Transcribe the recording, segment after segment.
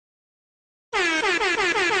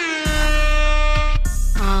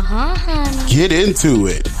honey. Get into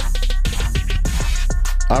it.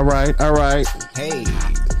 All right. Hey.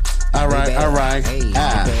 All right.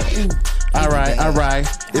 Hey. All right.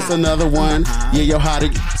 It's another one. Yeah, your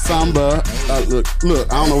hottie samba. Look.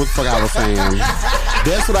 I don't know what the fuck I was saying.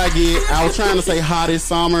 That's what I get. I was trying to say hottest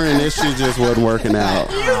summer, and this shit just wasn't working out.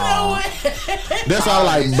 You know what? That's all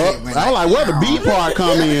I was like, where the B part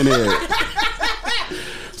come in at?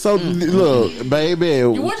 So look, baby.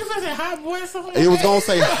 What you gonna say, hot boy or something? It was gonna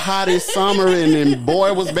say hottest summer, and then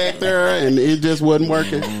boy was back there, and it just wasn't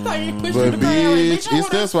working. But bitch, it's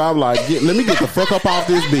this why I'm like, let me get the fuck up off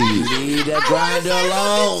this beat. Leave that grinder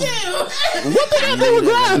alone. What the hell do with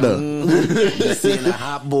grinder? You seeing a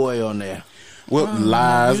hot boy on there. What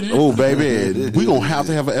lies? Oh, baby, we gonna have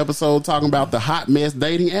to have an episode talking about the hot mess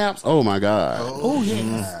dating apps. Oh my god. Oh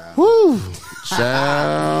yeah. Woo.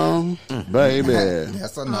 Child, baby.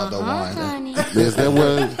 That's another one. Honey. That's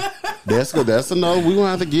another. We gonna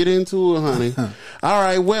have to get into it, honey. All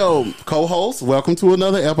right, well, co-host, welcome to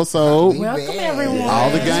another episode. Welcome everyone.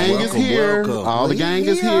 All the gang is here. welcome. All the gang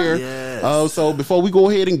is here. Yes. So before we go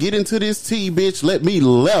ahead and get into this tea, bitch, let me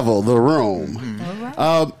level the room.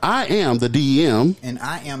 All right. I am the DM. And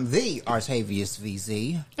I am the Artavius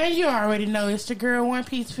VZ. And you already know it's the girl One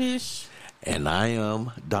Piece Fish. And I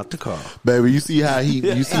am Dr. Carl. Baby, you see how he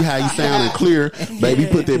sounded clear. Baby,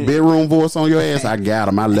 put that bedroom voice on your ass. I got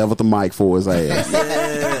him. I leveled the mic for his ass.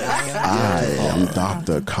 I am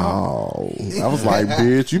Dr. Carl. I was like,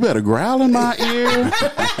 bitch, you better growl in my ear.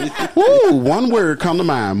 Woo, one word come to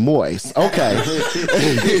mind, moist. Okay. Fix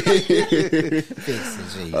it,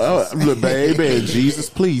 Jesus. Look, baby, Jesus,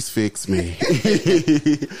 please fix me.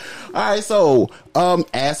 All right, so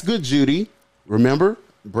ask good Judy. Remember,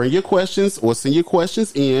 bring your questions or send your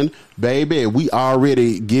questions in. Baby, we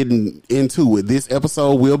already getting into it. This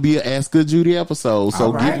episode will be an Ask Good Judy episode, so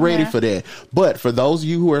All right, get ready now. for that. But for those of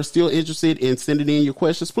you who are still interested in sending in your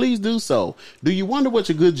questions, please do so. Do you wonder what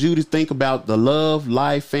your good Judy think about the love,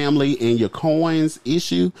 life, family, and your coins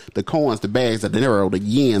issue? The coins, the bags, the dinero, the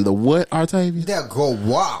yen, the what, Artavius? That go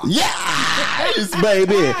wild. Yes,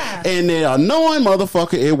 baby. And the annoying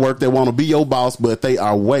motherfucker at work that want to be your boss, but they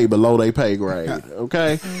are way below their pay grade.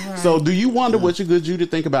 Okay? So do you wonder what your good Judy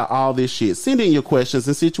think about all this shit? Send in your questions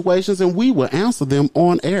and situations, and we will answer them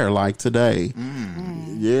on air like today.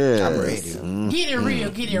 Yeah. I'm ready. Get it real,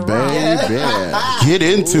 get it raw. Baby, get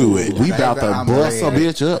into it. We about to I'm bust a ready.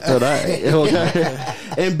 bitch up today. Okay.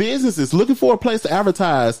 And businesses looking for a place to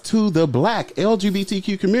advertise to the Black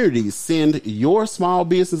LGBTQ community. Send your small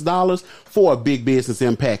business dollars for a big business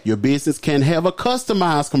impact. Your business can have a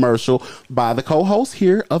customized commercial by the co-host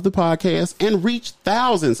here of the podcast and reach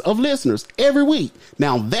thousands of listeners every week.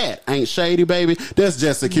 Now that ain't shady, baby. That's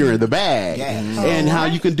just securing the bag. Yes. And how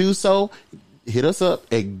you can do so, hit us up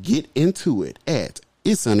and get into it at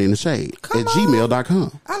It's Sunny in the Shade at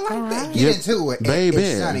gmail.com. I like that. Yep. Get into it. Baby.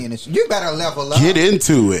 It's sunny in the You better level up. Get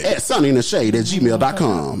into it at sunnyintheshade at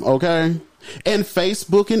gmail.com. Okay. And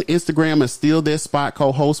Facebook and Instagram is still that spot,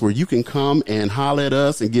 co-host, where you can come and holler at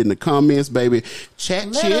us and get in the comments, baby. Chat,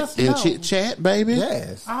 Let chit, us and know. chit chat, baby.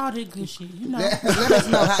 Yes. All that good shit, you know. Let us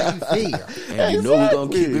know how you feel. And you know we're going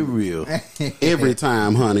to keep it real. Every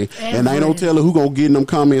time, honey. And ain't no telling who gonna get in them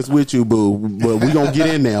comments with you, boo. But we gonna get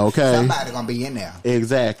in there, okay? Somebody gonna be in there.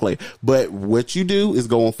 Exactly. But what you do is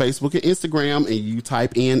go on Facebook and Instagram and you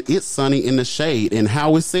type in It's Sunny in the Shade. And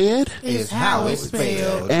how it's said? It's how it's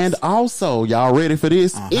spelled. And also, y'all ready for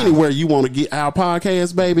this? Anywhere you want to get our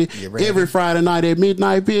podcast, baby, ready? every Friday night at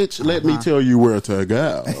midnight, bitch, let me tell you where to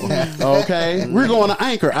go. Okay? We're going to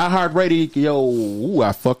Anchor, iHeartRadio. Ooh,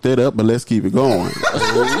 I fucked that up, but let's keep it going.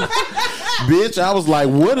 Bitch, I was like,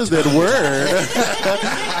 what is that word?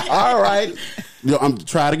 All right. Yo,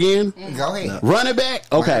 try it again. Go ahead. Run it back.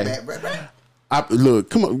 Okay. Look,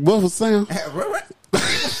 come on. What was the sound? I can't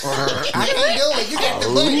do it. You got the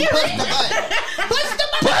button. Push the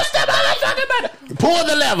button. Push the motherfucking button. Pull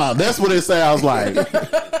the lever. That's what it sounds like.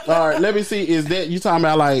 All right, let me see. Is that you talking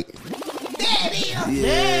about like?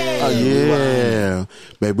 Yeah. Oh yeah,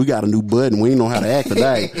 babe. We got a new button. We ain't know how to act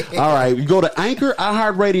today. All right, you go to Anchor,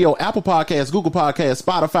 iHeartRadio, Apple Podcasts, Google Podcasts,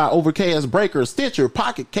 Spotify, Overcast, Breaker, Stitcher,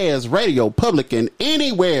 Pocket Cast, Radio Public, and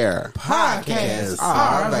anywhere. Podcasts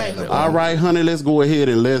are available. All right, honey, let's go ahead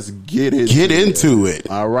and let's get into it.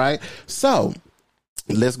 All right, so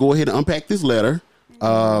let's go ahead and unpack this letter.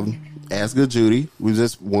 Ask Good Judy. We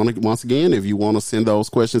just want to, once again, if you want to send those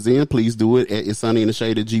questions in, please do it at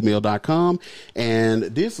it'sunnyintheshade at gmail.com. And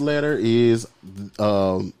this letter is,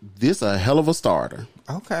 this a hell of a starter.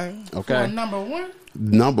 Okay. Okay. Number one.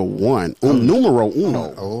 Number one, numero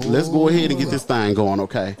uno. Let's go ahead and get this thing going,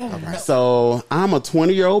 okay? So I'm a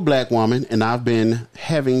 20-year-old black woman, and I've been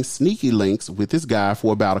having sneaky links with this guy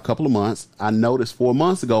for about a couple of months. I noticed 4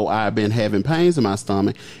 months ago I've been having pains in my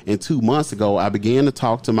stomach, and 2 months ago I began to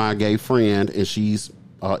talk to my gay friend, and she's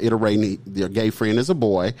iterating their gay friend as a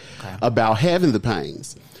boy about having the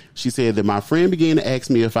pains. She said that my friend began to ask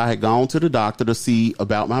me if I had gone to the doctor to see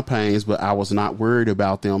about my pains, but I was not worried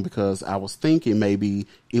about them because I was thinking maybe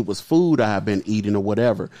it was food I had been eating or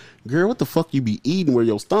whatever. Girl, what the fuck you be eating where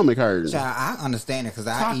your stomach hurting? Child, I understand it because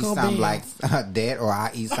I Taco eat something Bell. like that, or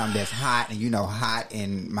I eat something that's hot, and hot,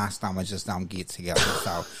 and my stomach just don't get together.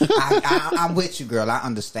 So I'm with you, girl. I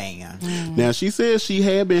understand. Now, she says she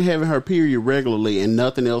had been having her period regularly and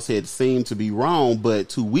nothing else had seemed to be wrong, but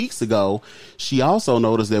 2 weeks ago, she also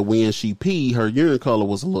noticed that when she peed, her urine color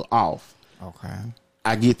was a little off. Okay.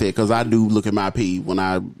 I get that because I do look at my pee when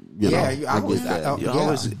I get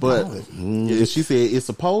that. But and she said it's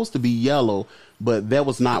supposed to be yellow, but that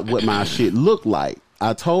was not what my shit looked like.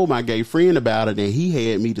 I told my gay friend about it, and he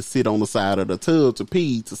had me to sit on the side of the tub to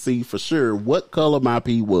pee to see for sure what color my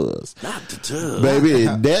pee was. Not the tub. Baby,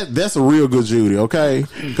 that's a real good Judy, okay?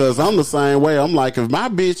 Because I'm the same way. I'm like, if my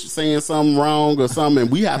bitch saying something wrong or something,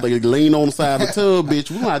 and we have to lean on the side of the tub, bitch,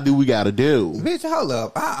 we gotta do what we gotta do. Bitch, hold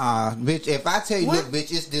up. Bitch, if I tell you, look,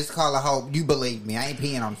 bitch, it's this color, hope you believe me. I ain't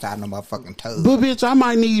peeing on the side of no motherfucking tub. But bitch, I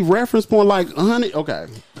might need reference point like 100.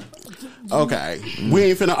 Okay. We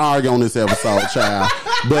ain't finna argue on this episode, child.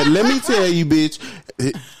 But let me tell you, bitch,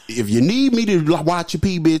 if you need me to watch your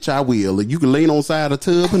pee, bitch, I will. You can lean on the side of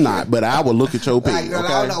the tub or not, but I will look at your pee. Like, girl,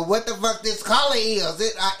 okay? I don't know what the fuck this color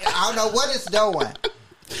is. I don't know what it's doing.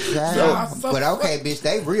 But okay, bitch,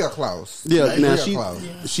 they real close. Yeah, they now real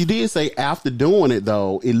close. she did say after doing it,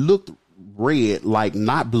 though, it looked red, like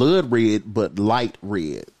not blood red, but light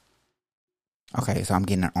red. Okay, so I'm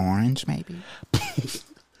getting an orange, maybe.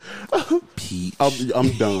 Peach.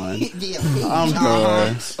 I'm done. Yeah,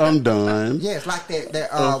 I'm done. Yeah, it's like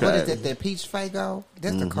that. Okay. What is it? That peach Faygo?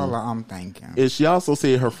 That's the color I'm thinking. And she also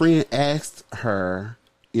said her friend asked her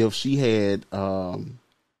if she had,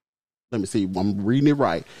 let me see, I'm reading it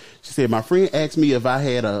right. She said, my friend asked me if I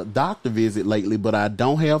had a doctor visit lately, but I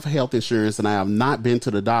don't have health insurance and I have not been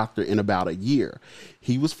to the doctor in about a year.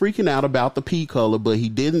 He was freaking out about the pee color, but he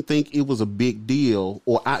didn't think it was a big deal,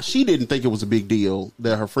 or she didn't think it was a big deal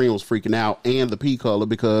that her friend was freaking out and the pee color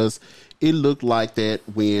because it looked like that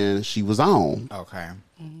when she was on. Okay.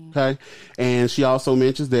 Okay. And she also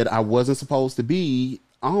mentions that I wasn't supposed to be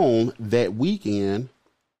on that weekend.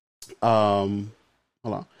 Hold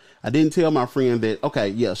on. I didn't tell my friend that, okay,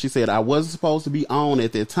 yeah, she said I wasn't supposed to be on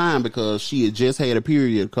at that time because she had just had a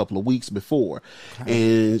period a couple of weeks before.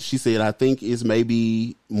 Okay. And she said, I think it's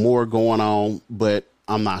maybe more going on, but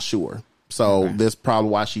I'm not sure. So that's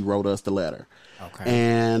probably why she wrote us the letter. Okay.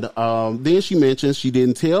 And then she mentioned she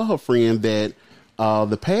didn't tell her friend that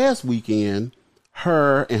the past weekend,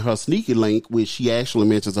 her and her sneaky link, which she actually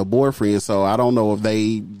mentions her boyfriend. So I don't know if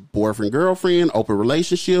they boyfriend, girlfriend, open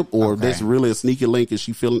relationship, or if that's really a sneaky link and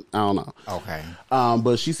she feeling, I don't know. Okay.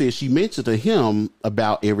 But she said she mentioned to him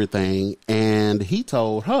about everything and he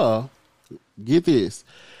told her, get this,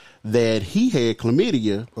 that he had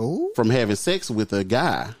chlamydia from having sex with a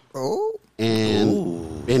guy.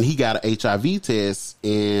 And he got an HIV test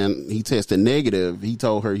and he tested negative. He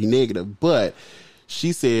told her he negative, but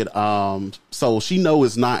she said, so she know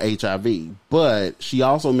it's not HIV, but she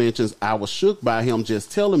also mentions I was shook by him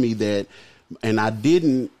just telling me that, and I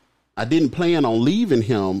didn't plan on leaving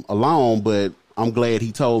him alone, but I'm glad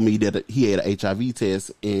he told me that he had an HIV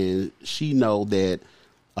test and she know that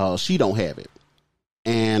she don't have it.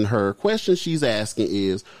 And her question she's asking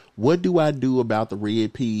is, what do I do about the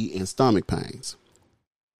red pee and stomach pains?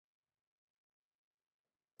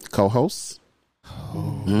 Co-hosts?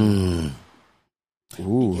 Ooh.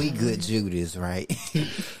 We good Judas, right?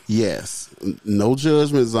 Yes. No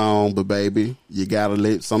judgment zone, but baby,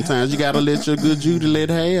 sometimes you gotta let your good Judy let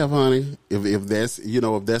have, honey. If that's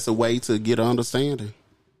if that's a way to get understanding.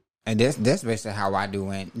 And that's basically how I do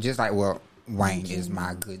it. Just like Wayne is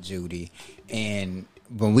my good Judy. And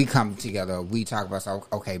when we come together, we talk about,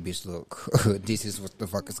 okay, bitch, look, this is what the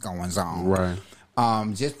fuck is going on. Right.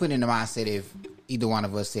 Just put in the mindset if either one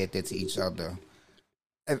of us said that to each other.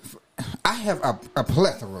 I have a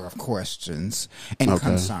plethora of questions and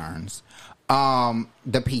concerns.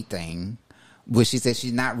 The pee thing, which she said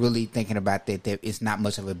she's not really thinking about that it's not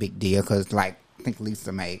much of a big deal because, like, I think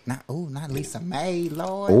Lisa May, not Lisa May,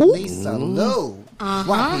 Lord, Lisa Lou.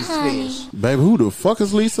 One piece fish. Baby, who the fuck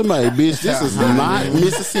is Lisa Mae? Bitch, this is not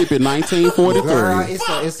Mississippi, 1943. Girl,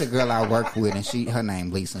 it's a girl I work with, and her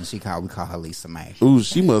name Lisa, and we call her Lisa Mae. Ooh,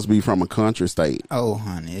 she must be from a country state. Oh,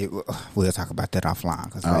 honey, we'll talk about that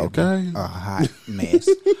offline. Cause Okay. A hot mess.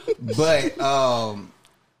 But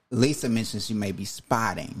Lisa mentioned she may be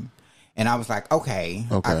spotting. And I was like, okay,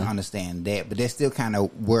 I can understand that. But that still kind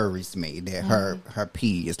of worries me that her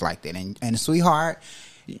pee is like that. And sweetheart,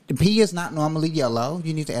 the pee is not normally yellow.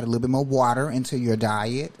 You need to add a little bit more water into your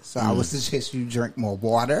diet. So I would suggest you drink more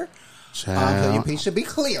water. So your pee should be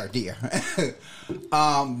clear, dear.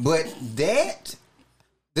 But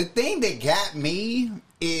the thing that got me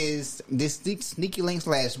is this Sneaky Link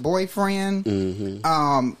 / boyfriend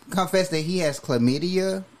confessed that he has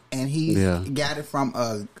chlamydia and he got it from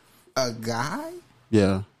a guy.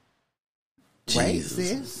 Yeah. Wait,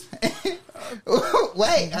 sis.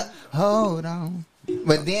 Wait, hold on.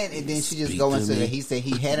 But then she just go into that. He said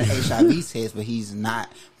he had an HIV test, but he's not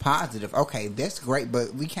positive. Okay, that's great,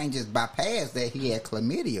 but we can't just bypass that he had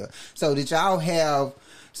chlamydia. So did y'all have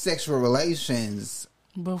sexual relations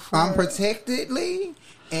unprotectedly?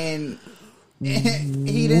 And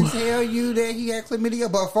he didn't tell you that he had chlamydia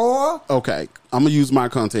before? Okay, I'm going to use my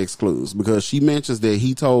context clues because she mentions that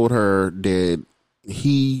he told her that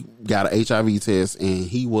he got an HIV test and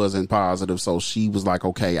he wasn't positive. So she was like,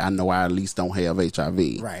 okay, I know I at least don't have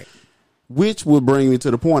HIV. Right. Which would bring me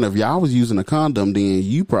to the point if y'all was using a condom, then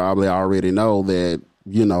you probably already know that,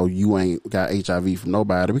 you know, you ain't got HIV from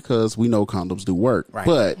nobody because we know condoms do work. Right.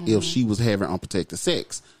 But if she was having unprotected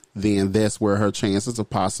sex, then that's where her chances of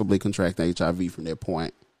possibly contracting HIV from that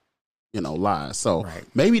point, you know, lie. So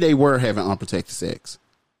maybe they were having unprotected sex.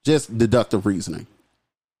 Just deductive reasoning.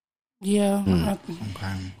 Yeah.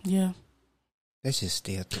 Okay. Yeah. That just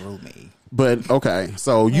still threw me. But okay,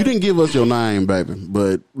 so you didn't give us your name, baby.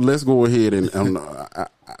 But let's go ahead and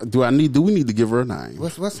do we need to give her a name?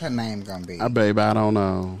 What's her name gonna be? Baby, I don't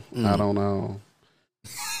know. I don't know.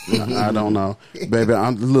 I don't know, baby.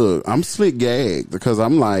 I'm slick gagged because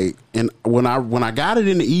I'm like, and when I got it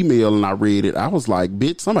in the email and I read it, I was like,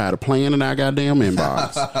 bitch, somebody had a plan in our goddamn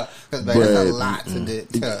inbox. Because there's a lot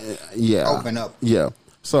to open up. Yeah.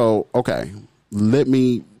 So okay, let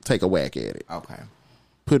me take a whack at it. Okay.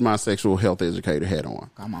 Put my sexual health educator hat on.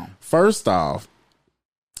 Come on. First off,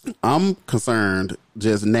 I'm concerned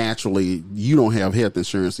just naturally you don't have health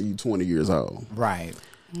insurance and you're 20 years old. Right.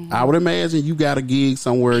 I would imagine you got a gig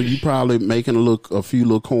somewhere. You probably making a few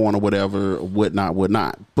little coin or whatever,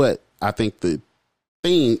 whatnot. But I think the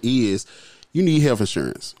thing is you need health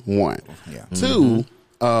insurance. One. Yeah. Two,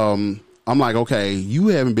 I'm like, okay, you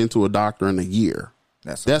haven't been to a doctor in a year.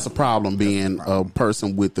 That's a problem being a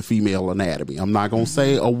person with the female anatomy. I'm not going to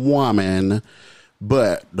say a woman,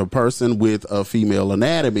 but the person with a female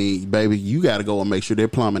anatomy, baby, you got to go and make sure their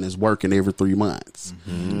plumbing is working every 3 months.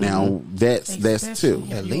 Now, that's two.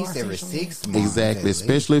 At least every 6 months. Exactly,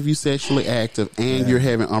 especially if you're sexually active and you're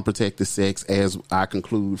having unprotected sex, as I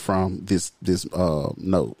conclude from this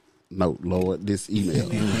note, Lord, this email.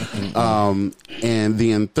 And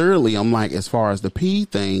then thirdly, I'm like, as far as the pee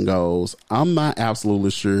thing goes, I'm not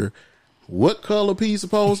absolutely sure what color pee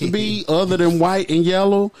supposed to be other than white and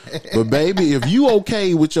yellow. But baby, if you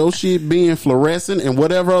okay with your shit being fluorescent and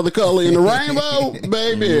whatever other color in the rainbow,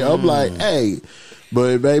 baby, I'm like, hey,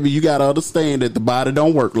 but baby, you got to understand that the body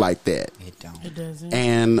don't work like that. It doesn't.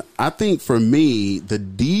 And I think for me, the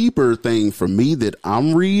deeper thing for me that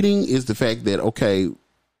I'm reading is the fact that, okay,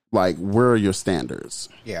 like, where are your standards?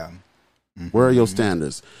 Yeah. Where are your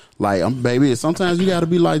standards? Like, baby, sometimes you got to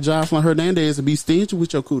be like Jocelyn Hernandez and be stingy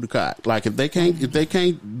with your coup de cot. Like, if they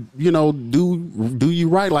can't, you know, do you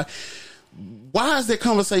right. Like, why is that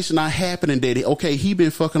conversation not happening? That he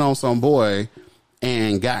been fucking on some boy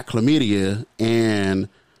and got chlamydia, and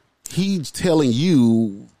he's telling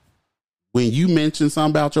you when you mention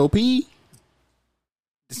something about your pee.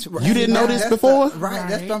 You didn't know this before? Right.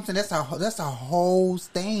 That's something. That's a whole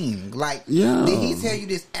thing. Like, yeah. Did he tell you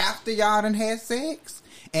this after y'all done had sex?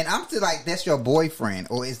 And I'm still like, that's your boyfriend,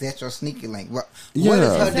 or is that your sneaky link? What is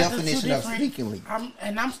her definition of sneaky link?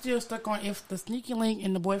 I'm still stuck on if the sneaky link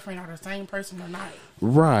and the boyfriend are the same person or not.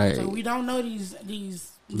 Right. So we don't know these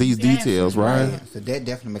details, right? So that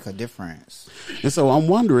definitely make a difference. And so I'm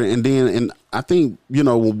wondering, and I think, you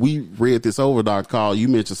know, when we read this over, Dr. Carl, you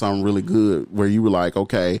mentioned something really good where you were like,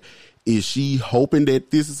 okay, is she hoping that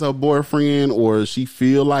this is her boyfriend, or does she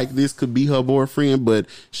feel like this could be her boyfriend? But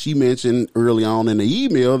she mentioned early on in the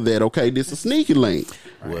email that, okay, this is a sneaky link.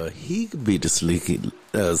 Right. Well, he could be the sneaky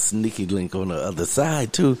link on the other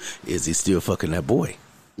side too. Is he still fucking that boy?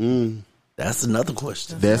 That's another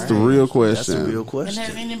question. That's the real question. That's the real question. And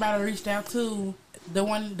has anybody reached out to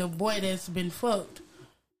the boy that's been fucked,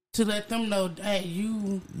 to let them know, hey,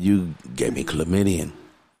 you gave me chlamydia.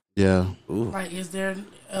 Yeah. Ooh. Like, is there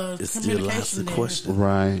It's still communication lots of there? questions.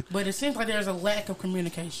 Right. But it seems like there's a lack of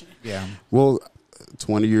communication. Yeah. Well,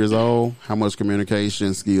 20 years old, how much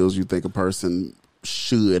communication skills you think a person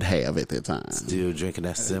should have at that time? Still drinking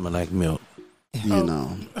that Similac milk. You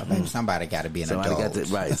know. Baby, somebody got to be an Somebody adult.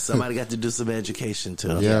 got to Somebody got to do some education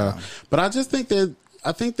too. Yeah. But I just think that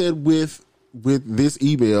with this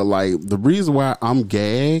email, like, the reason why I'm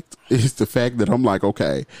gagged is the fact that I'm like,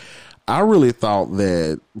 okay, I really thought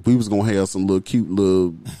that we was gonna have some little cute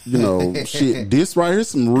little, shit. This right here's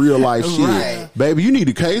some real life shit, Right. baby. You need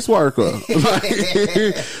a caseworker,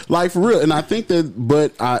 like for real. And I think that,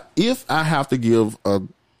 but if I have to give a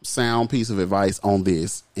sound piece of advice on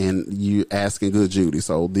this, and you asking Good Judy,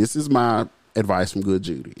 so this is my advice from Good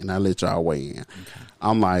Judy, and I let y'all weigh in. Okay.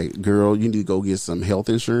 I'm like, girl, you need to go get some health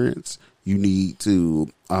insurance. You need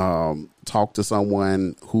to talk to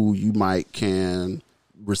someone who you might can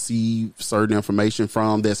receive certain information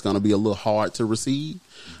from that's going to be a little hard to receive,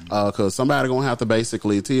 because somebody going to have to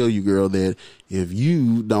basically tell you, girl, that if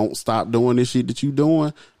you don't stop doing this shit that you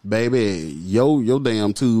doing, baby, your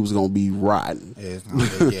damn tube's going to be rotten.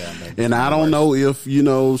 And I don't know if,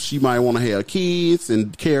 she might want to have kids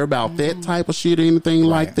and care about that type of shit or anything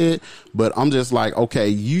like that. But I'm just like, okay,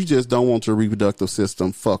 you just don't want your reproductive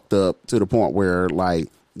system fucked up to the point where, like,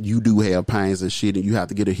 you do have pains and shit, and you have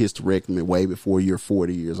to get a hysterectomy way before you're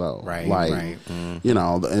 40 years old. Right. Like, Right.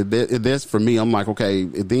 That's for me. I'm like, okay,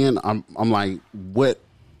 then I'm like,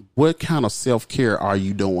 what kind of self-care are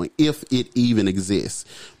you doing, if it even exists?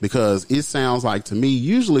 Because it sounds like to me,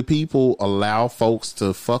 usually people allow folks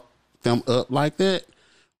to fuck them up like that.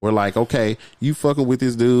 We're like, okay, you fucking with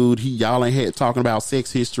this dude. Y'all ain't talking about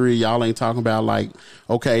sex history. Y'all ain't talking about, like,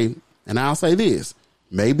 okay. And I'll say this.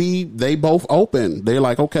 Maybe they both open. They're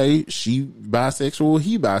like, okay, she bisexual,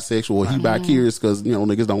 he bisexual, he bi-curious, because,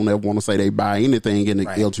 niggas don't ever want to say they buy anything in the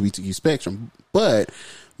LGBTQ spectrum. But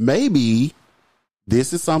maybe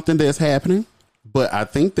this is something that's happening. But I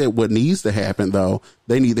think that what needs to happen, though,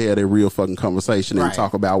 they need to have a real fucking conversation and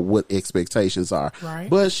talk about what expectations are. Right.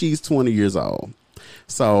 But she's 20 years old.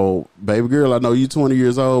 So, baby girl, I know you 20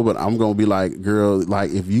 years old, but I'm going to be like, girl,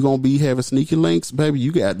 like, if you going to be having sneaky links, baby,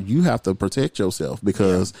 you have to protect yourself,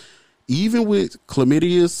 because even with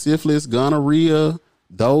chlamydia, syphilis, gonorrhea,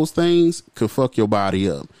 those things could fuck your body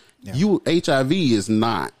up. Yeah. HIV is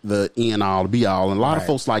not the end all be all. And a lot of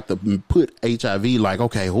folks like to put HIV like,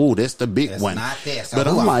 okay, that's the big one. Not that. So but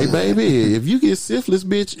I'm like, baby, if you get syphilis,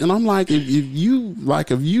 bitch, and I'm like, if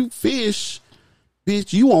you fish,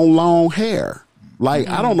 bitch, you on long hair. Like,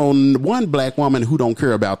 I don't know one black woman who don't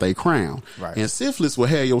care about their crown. Right. And syphilis will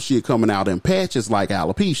have your shit coming out in patches like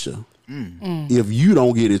alopecia if you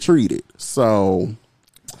don't get it treated. So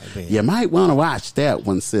you might want to watch that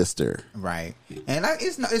one, sister. Right. And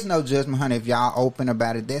it's no judgment, honey. If y'all open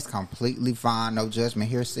about it, that's completely fine. No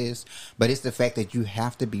judgment here, sis. But it's the fact that you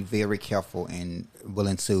have to be very careful and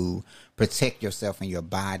willing to protect yourself and your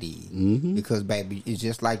body. Because, baby, it's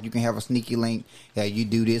just like you can have a sneaky link. Yeah, you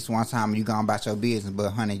do this one time and you gone about your business.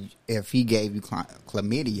 But, honey, if he gave you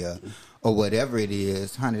chlamydia or whatever it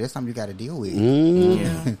is, honey, that's something you got to deal with.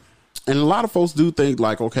 Yeah. And a lot of folks do think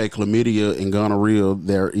like, okay, chlamydia and gonorrhea,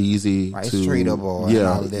 they're easy to it's treatable.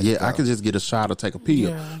 Yeah, I can just get a shot or take a pill.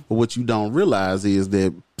 Yeah. But what you don't realize is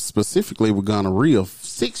that specifically with gonorrhea,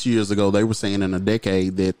 6 years ago, they were saying in a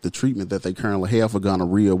decade that the treatment that they currently have for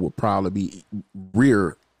gonorrhea would probably be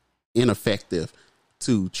ineffective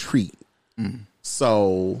to treat.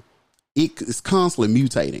 So it's constantly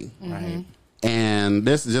mutating. Right. And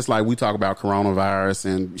this is just like we talk about coronavirus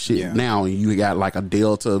and shit. Yeah. Now you got like a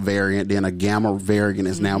Delta variant, then a Gamma variant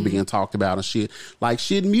is now being talked about and shit. Like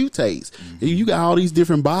shit mutates. You got all these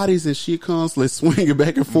different bodies and shit constantly swinging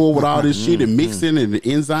back and forth with all this shit and mixing and the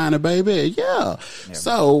enzyme and baby. Yeah.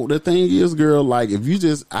 So the thing is, girl, like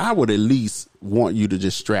I would at least want you to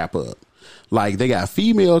just strap up. Like they got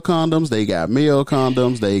female condoms, they got male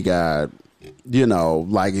condoms, they got,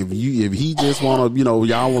 like if he just want to,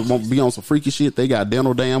 y'all won't be on some freaky shit, they got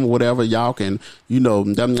dental dam or whatever, y'all can, all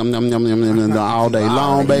day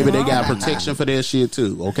long, baby. They got protection for that shit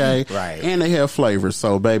too, okay? Right. And they have flavors,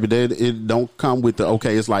 so baby, it don't come with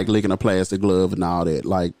it's like licking a plastic glove and all that.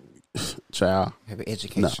 Like, child, have an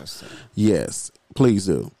education yourself. Yes, please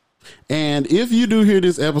do. And if you do hear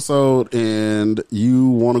this episode and you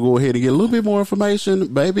want to go ahead and get a little bit more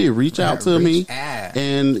information, baby, reach out to me.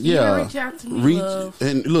 And reach out to me, love.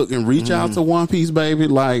 And look and reach out to One Piece, baby.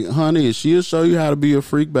 Like, honey, she'll show you how to be a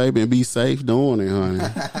freak, baby, and be safe doing it, honey.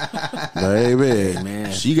 Baby,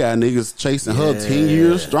 man. She got niggas chasing her 10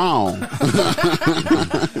 years strong.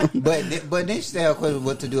 But then she said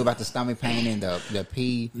what to do about the stomach pain and the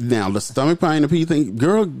pee. Now the stomach pain and the pee thing,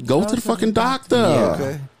 girl, go to the fucking doctor. Yeah,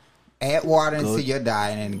 okay. Add water into your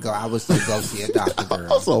diet and go. I would say go see a doctor,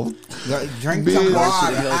 girl. Also, drink some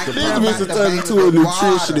water. To a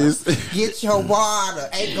nutritionist. Get your water.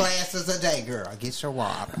 8 glasses a day, girl. Get your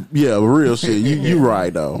water. Yeah, real shit. You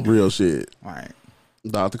right though. Real shit. All right.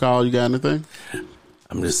 Dr. Carl, you got anything?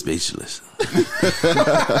 I'm just speechless.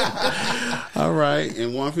 All right.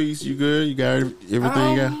 In One Piece, you good? You got everything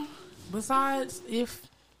you got? Besides, if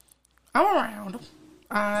I'm around,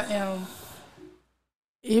 I am.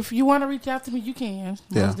 If you want to reach out to me, you can.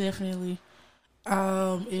 Most definitely.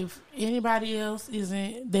 If anybody else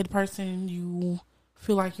isn't that person you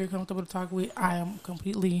feel like you're comfortable to talk with, I am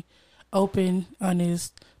completely open,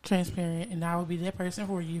 honest, transparent, and I will be that person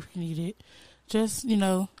for you if you need it. Just,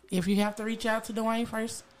 if you have to reach out to Dwayne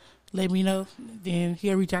first, let me know. Then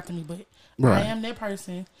he'll reach out to me. But I am that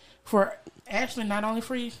person for actually not only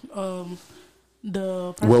for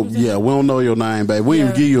the person we don't know your name, babe. We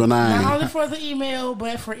didn't give you a name. Not only for the email,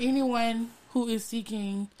 but for anyone who is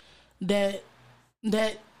seeking that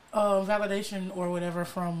validation or whatever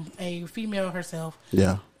from a female herself.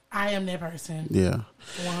 Yeah. I am that person. Yeah.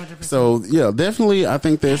 100%. So yeah, definitely I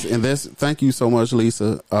think thank you so much,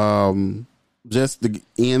 Lisa. Just to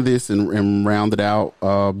end this and round it out,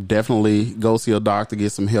 definitely go see a doctor,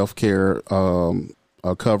 get some health care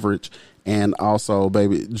coverage. And also,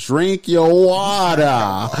 baby, drink your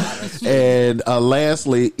water. And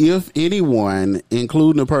lastly, if anyone,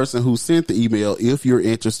 including the person who sent the email, if you're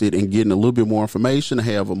interested in getting a little bit more information,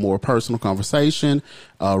 have a more personal conversation,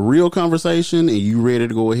 a real conversation, and you ready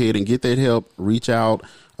to go ahead and get that help, reach out.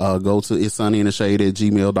 Go to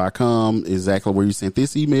itssunnyintheshade@gmail.com. Exactly where you sent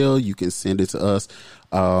this email. You can send it to us.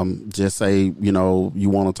 Just say, you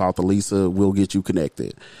want to talk to Lisa. We'll get you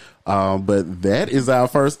connected. But that is our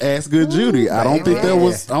first Ask Good Judy. I don't think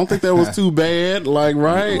that was too bad. Like,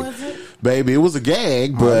 right? Baby, it was a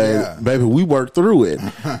gag, but baby, we worked through it.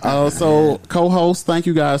 So co-host, thank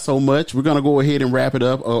you guys so much. We're going to go ahead and wrap it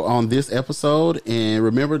up on this episode. And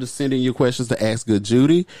remember to send in your questions to Ask Good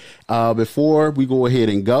Judy. Before we go ahead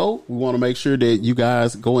and go, we want to make sure that you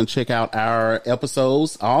guys go and check out our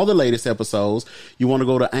episodes, all the latest episodes. You want to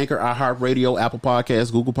go to Anchor, iHeartRadio, Apple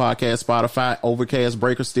Podcasts, Google Podcasts, Spotify, Overcast,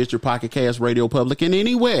 Breaker, Stitcher, Pocket Cast, Radio Public, and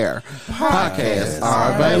anywhere podcasts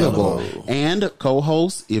are available. And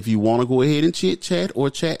co-host, if you want to go ahead and chit chat or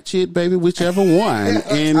chat chit, baby, whichever one.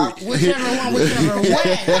 And whichever one.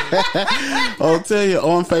 I'll tell you,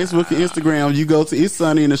 on Facebook and Instagram, you go to It's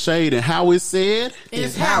Sunny in the Shade, and how it's said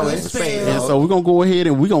is how it's spelled. And so we're gonna go ahead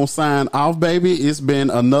and we're gonna sign off, baby. It's been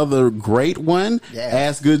another great one. Yes.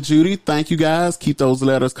 Ask Good Judy. Thank you guys. Keep those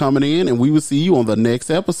letters coming in, and we will see you on the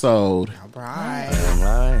next episode. All right.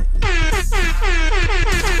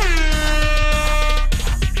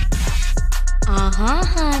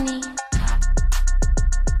 Honey.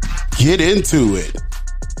 Get into it.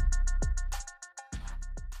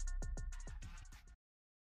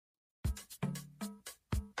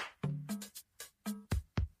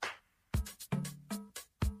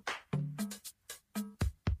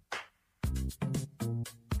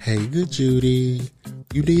 Hey, Good Judy.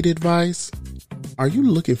 You need advice? Are you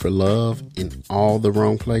looking for love in all the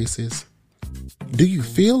wrong places? Do you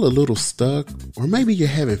feel a little stuck, or maybe you're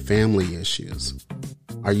having family issues?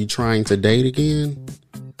 Are you trying to date again?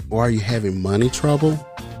 Or are you having money trouble?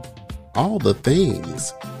 All the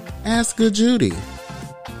things. Ask Good Judy.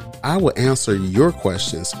 I will answer your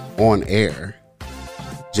questions on air.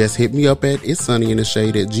 Just hit me up at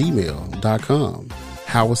itssunnyintheshade@gmail.com.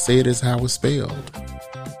 How it's said is how it's spelled.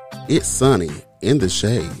 It's Sunny in the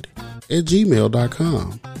Shade at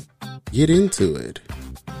gmail.com. Get into it.